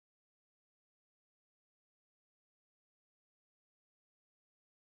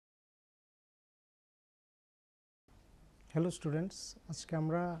Hello students, আজকে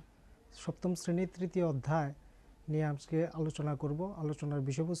আমরা সপ্তম শ্রেণীর তৃতীয় অধ্যায় নিয়ে আজকে আলোচনা করব। আলোচনার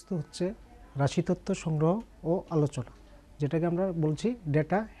বিষয়বস্তু হচ্ছে রাশিতত্ত্ব সংগ্রহ ও আলোচনা, যেটাকে আমরা বলছি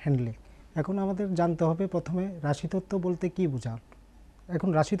ডেটা হ্যান্ডলিং। এখন আমাদের জানতে হবে প্রথমে রাশিতত্ত্ব বলতে কী বোঝায়। এখন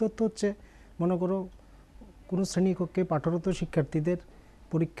রাশিতত্ত্ব হচ্ছে, মনে করো কোনো শ্রেণীকক্ষে পাঠরত শিক্ষার্থীদের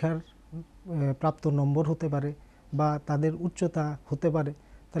পরীক্ষার প্রাপ্ত নম্বর হতে পারে বা তাদের উচ্চতা হতে পারে।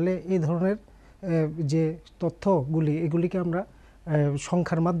 তাহলে এই ধরনের যে তথ্যগুলি, এগুলিকে আমরা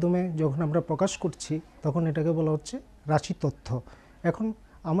সংখ্যার মাধ্যমে যখন আমরা প্রকাশ করছি তখন এটাকে বলা হচ্ছে রাশি তথ্য। এখন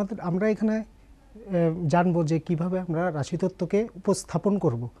আমরা এখানে জানবো যে কিভাবে আমরা রাশিতত্ত্বকে উপস্থাপন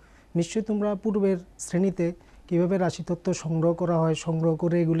করব। নিশ্চয়ই তোমরা পূর্বের শ্রেণীতে কিভাবে রাশিতত্ত্ব সংগ্রহ করা হয়, সংগ্রহ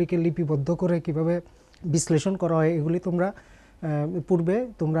করে এগুলিকে লিপিবদ্ধ করে কিভাবে বিশ্লেষণ করা হয়, এগুলি তোমরা পূর্বে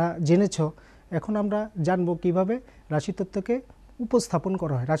জেনেছ। এখন আমরা জানবো কিভাবে রাশিতত্ত্বকে উপস্থাপন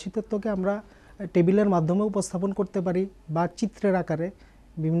করা হয়। রাশিতত্ত্বকে আমরা টেবিলের মাধ্যমে উপস্থাপন করতে পারি বা চিত্রের আকারে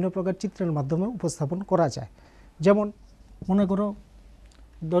বিভিন্ন প্রকার চিত্রের মাধ্যমে উপস্থাপন করা যায়। যেমন মনে করো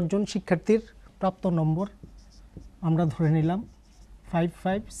 10 জন শিক্ষার্থীর প্রাপ্ত নম্বর আমরা ধরে নিলাম 5,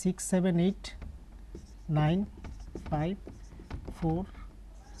 5, 6, 7, 8, 9, 5, 4,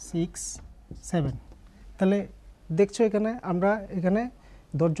 6, 7। তাহলে দেখছো এখানে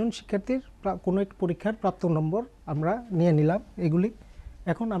 10 জন শিক্ষার্থীর কোনো এক পরীক্ষার প্রাপ্ত নম্বর আমরা নিয়ে নিলাম এগুলি।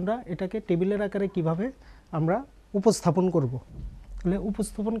 এখন আমরা এটাকে টেবিলের আকারে কিভাবে আমরা উপস্থাপন করব। তাহলে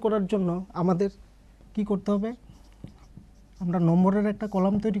উপস্থাপন করার জন্য আমাদের কি করতে হবে, আমরা নম্বরের একটা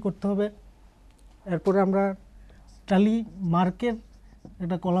কলাম তৈরি করতে হবে। এরপরে আমরা টালি মার্কের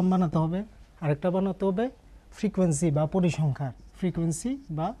একটা কলাম বানাতে হবে, আরেকটা বানাতে হবে ফ্রিকোয়েন্সি বা পরিসংখ্যার, ফ্রিকোয়েন্সি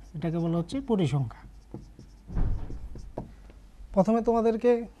বা এটাকে বলা হচ্ছে পরিসংখ্যা। প্রথমে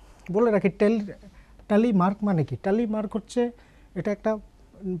তোমাদেরকে বলে রাখি টালি মার্ক মানে কি। টালি মার্ক হচ্ছে এটা একটা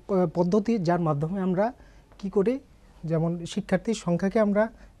পদ্ধতি যার মাধ্যমে আমরা কি করি, যেমন শিক্ষার্থীর সংখ্যাকে আমরা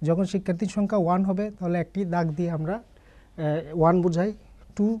যখন শিক্ষার্থীর সংখ্যা 1 হবে তাহলে একটি দাগ দিয়ে আমরা 1 বোঝাই,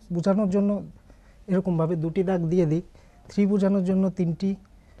 2 বোঝানোর জন্য এরকমভাবে 2টি দাগ দিয়ে দিই, 3 বোঝানোর জন্য 3টি,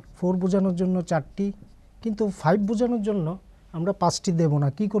 4 বোঝানোর জন্য 4টি, কিন্তু 5 বোঝানোর জন্য আমরা 5টি দেব না।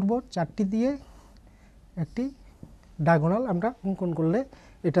 কি করব, 4টি দিয়ে একটি ডায়াগোনাল আমরা অঙ্কন করলে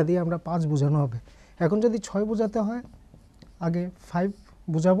এটা দিয়ে আমরা 5 বোঝানো হবে। এখন যদি 6 বোঝাতে হয় আগে 5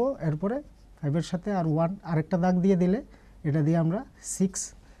 বোঝাবো, এরপরে 5-এর সাথে আর 1 আরেকটা দাগ দিয়ে দিলে এটা দিয়ে আমরা 6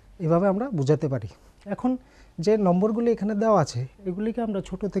 এভাবে আমরা বোঝাতে পারি। এখন যে নম্বরগুলি এখানে দেওয়া আছে এগুলিকে আমরা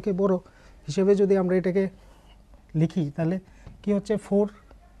ছোট থেকে বড় হিসেবে যদি আমরা এটাকে লিখি তাহলে কি হচ্ছে 4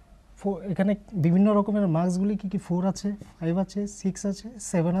 এখানে বিভিন্ন রকমের মার্কসগুলি কি 4 আছে, 5 আছে, 6 আছে,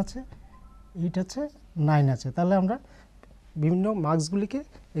 7 আছে, 8 আছে, 9 আছে। তাহলে আমরা বিভিন্ন মার্কসগুলিকে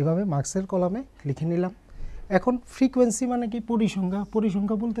এভাবে মার্কসের কলামে লিখে নিলাম। এখন ফ্রিকোয়েন্সি মানে কি, পরিসংখ্যা।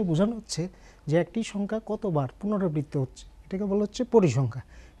 পরিসংখ্যা বলতে বোঝানো হচ্ছে যে একটি সংখ্যা কতবার পুনরাবৃত্তি হচ্ছে, এটাকে বলা হচ্ছে পরিসংখ্যা।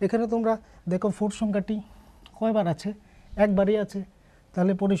 এখানে তোমরা দেখো 4 সংখ্যাটি কয়বার আছে, একবারই আছে,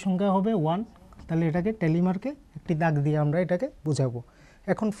 তাহলে পরিসংখ্যা হবে 1। তাহলে এটাকে টেলিমার্কে একটি দাগ দিয়ে আমরা এটাকে বোঝাবো।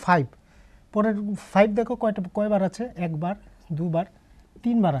 এখন 5, পরের 5 দেখো কয়বার আছে, একবার, দুবার,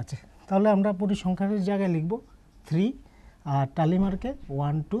 3বার আছে। তাহলে আমরা পরিসংখ্যার জায়গায় লিখব 3 আর টালিমার্কে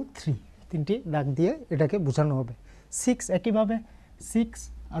 1, 2, 3 তিনটি দাগ দিয়ে এটাকে বোঝানো হবে। 6 একইভাবে 6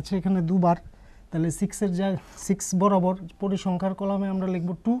 আছে এখানে দুবার, তাহলে 6-এর জায়গায় 6 বরাবর পরিসংখ্যার কলামে আমরা লিখব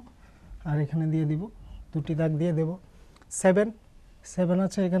 2 আর এখানে দিয়ে দিব 2টি দাগ দিয়ে দেব। 7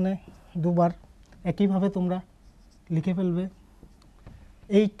 আছে এখানে দুবার, একইভাবে তোমরা লিখে ফেলবে।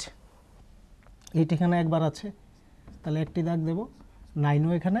 8 এখানে একবার আছে, তাহলে একটি দাগ দেব। 9ও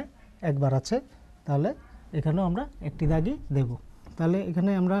এখানে একবার আছে, তাহলে এখানেও আমরা একটি দাগই দেব। তাহলে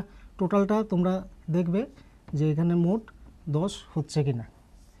এখানে আমরা টোটালটা তোমরা দেখবে যে এখানে মোট 10 হচ্ছে কিনা।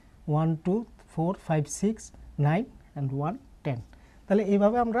 1, 2, 4, 5, 6, 9 and 1, 10। তাহলে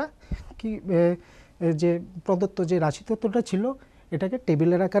এইভাবে আমরা কি যে প্রদত্ত যে রাশিতত্ত্বটা ছিল এটাকে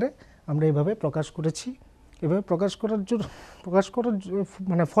টেবিলের আকারে আমরা এইভাবে প্রকাশ করেছি। এভাবে প্রকাশ করার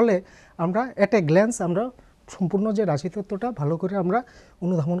মানে ফলে আমরা এট এ গ্ল্যান্স আমরা সম্পূর্ণ যে রাশিতত্ত্বটা ভালো করে আমরা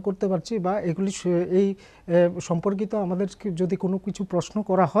অনুধাবন করতে পারছি, বা এগুলি এই সম্পর্কিত আমাদের যদি কোনো কিছু প্রশ্ন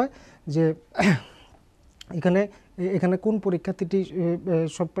করা হয় যে এখানে কোন পরীক্ষার্থীটি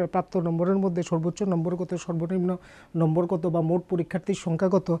প্রাপ্ত নম্বরের মধ্যে সর্বোচ্চ নম্বর কত, সর্বনিম্ন নম্বর কত বা মোট পরীক্ষার্থীর সংখ্যা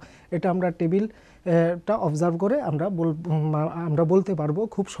কত, এটা আমরা টেবিলটা অবজার্ভ করে আমরা বলতে পারবো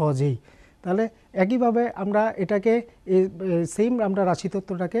খুব সহজেই। তাহলে একইভাবে আমরা এটাকে সেম আমরা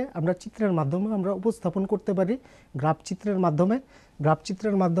রাশিতত্ত্বটাকে আমরা চিত্রের মাধ্যমে আমরা উপস্থাপন করতে পারি, গ্রাফ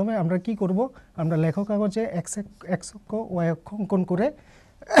চিত্রের মাধ্যমে আমরা কি করব, আমরা লেখক কাগজে x অক্ষ y অক্ষ অঙ্কন করে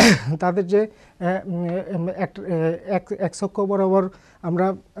তাদের যে x অক্ষ বরাবর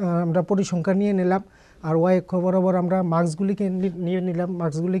আমরা পরিসংখ্যা নিয়ে নিলাম, আর ওয়াই অক্ষ বরাবর আমরা মার্কসগুলিকে নিয়ে নিলাম,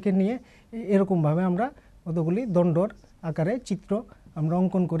 মার্কসগুলিকে নিয়ে এরকমভাবে আমরা কতগুলি দণ্ডর আকারে চিত্র আমরা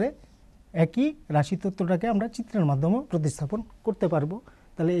অঙ্কন করে একই রাশিতত্ত্বটাকে আমরা চিত্রের মাধ্যমে প্রতিস্থাপন করতে পারবো।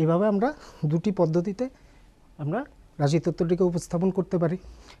 তাহলে এইভাবে আমরা দুটি পদ্ধতিতে আমরা রাশিতত্ত্বটিকে উপস্থাপন করতে পারি।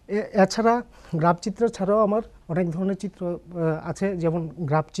 এছাড়া গ্রাফ চিত্র ছাড়াও আমার অনেক ধরনের চিত্র আছে, যেমন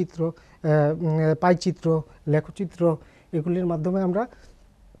গ্রাফ চিত্র, পাই চিত্র, লেখচিত্র, এগুলির মাধ্যমে আমরা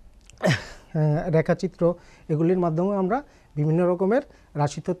রেখাচিত্র, এগুলির মাধ্যমে আমরা বিভিন্ন রকমের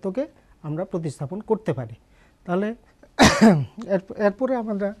রাশিতত্ত্বকে আমরা প্রতিস্থাপন করতে পারি। তাহলে এরপরে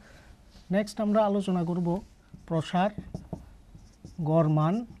আমরা নেক্সট আমরা আলোচনা করব প্রসার, গড়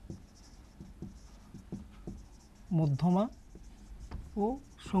মান, মধ্যমা ও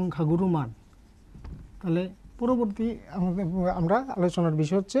সংখ্যাগুরু মান। তাহলে পরবর্তী আমরা আলোচনার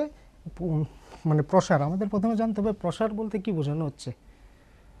বিষয় হচ্ছে মানে প্রসার। আমাদের প্রথমে জানতে হবে প্রসার বলতে কি বোঝানো হচ্ছে।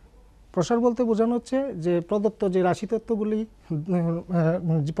 প্রসার বলতে বোঝানো হচ্ছে যে প্রদত্ত যে রাশিতত্ত্বগুলি,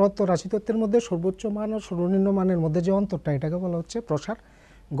 প্রদত্ত রাশিতত্ত্বের মধ্যে সর্বোচ্চ মান ও সর্বনিম্ন মানের মধ্যে যে অন্তরটা, এটাকে বলা হচ্ছে প্রসার।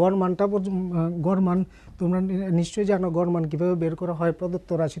 গড় মানটা, গড় মান তোমরা নিশ্চয়ই জানো গড় মান কীভাবে বের করা হয়। প্রদত্ত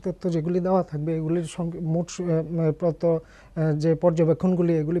রাশিতত্ত্ব যেগুলি দেওয়া থাকবে এগুলির সঙ্গে মোট প্রদত্ত যে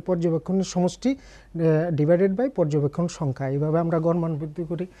পর্যবেক্ষণগুলি, এগুলি পর্যবেক্ষণের সমষ্টি ডিভাইডেড বাই পর্যবেক্ষণ সংখ্যা, এইভাবে আমরা গড় মান বৃদ্ধি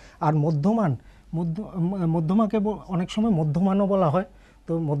করি। আর মধ্যমান, মধ্যমাকে অনেক সময় মধ্যমানও বলা হয়।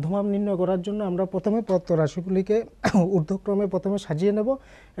 তো মধ্যমান নির্ণয় করার জন্য আমরা প্রথমে প্রদত্ত রাশিগুলিকে ঊর্ধ্বক্রমে প্রথমে সাজিয়ে নেব,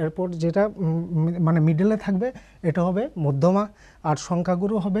 এরপর যেটা মানে মিডলে থাকবে এটা হবে মধ্যমা। আর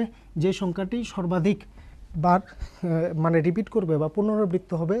সংখ্যাগুরু হবে যে সংখ্যাটি সর্বাধিক বার মানে রিপিট করবে বা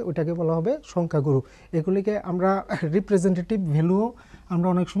পুনরাবৃত্ত হবে, ওইটাকে বলা হবে সংখ্যাগুরু। এগুলিকে আমরা রিপ্রেজেন্টেটিভ ভ্যালুও আমরা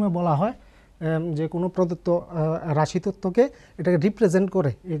অনেক সময় বলা হয়, যে কোনো প্রদত্ত রাশিতত্ত্বকে এটাকে রিপ্রেজেন্ট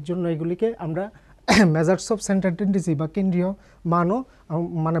করে। এর জন্য এগুলিকে আমরা মেজার্স অফ সেন্টার টেন্ডেন্সি বা কেন্দ্রীয় মানও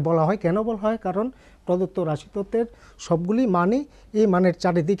মানে বলা হয়। কেন বলা হয়? কারণ প্রদত্ত রাশিতত্ত্বের সবগুলি মানই এই মানের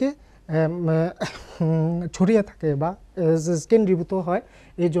চারিদিকে ছড়িয়ে থাকে বা কেন্দ্রীভূত হয়।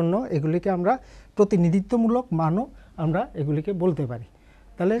 এই জন্য এগুলিকে আমরা প্রতিনিধিত্বমূলক মানও আমরা এগুলিকে বলতে পারি।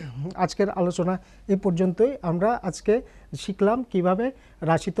 তাহলে আজকের আলোচনা এ পর্যন্তই। আমরা আজকে শিখলাম কিভাবে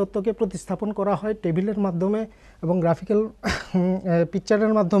রাশিতত্ত্বকে প্রতিস্থাপন করা হয় টেবিলের মাধ্যমে এবং গ্রাফিক্যাল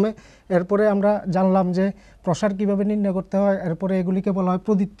পিকচারের মাধ্যমে। এরপরে আমরা জানলাম যে প্রসার কিভাবে নির্ণয় করতে হয়। এরপরে এগুলিকে বলা হয়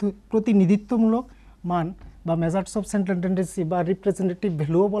প্রতিনিধিত্বমূলক মান বা মেজার্স অফ সেন্ট্রাল টেন্ডেন্সি বা রিপ্রেজেন্টেটিভ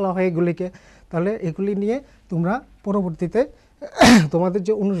ভ্যালুও বলা হয় এগুলিকে। তাহলে এগুলি নিয়ে তোমরা পরবর্তীতে তোমাদের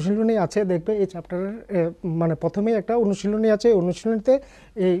যে অনুশীলনী আছে দেখবে এই চ্যাপ্টারের মানে প্রথমেই একটা অনুশীলনী আছে, অনুশীলনীতে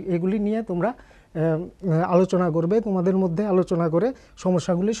এগুলি নিয়ে তোমরা আলোচনা করবে, তোমাদের মধ্যে আলোচনা করে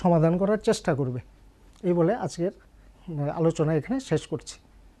সমস্যাগুলি সমাধান করার চেষ্টা করবে। এই বলে আজকের আলোচনা এখানে শেষ করছি।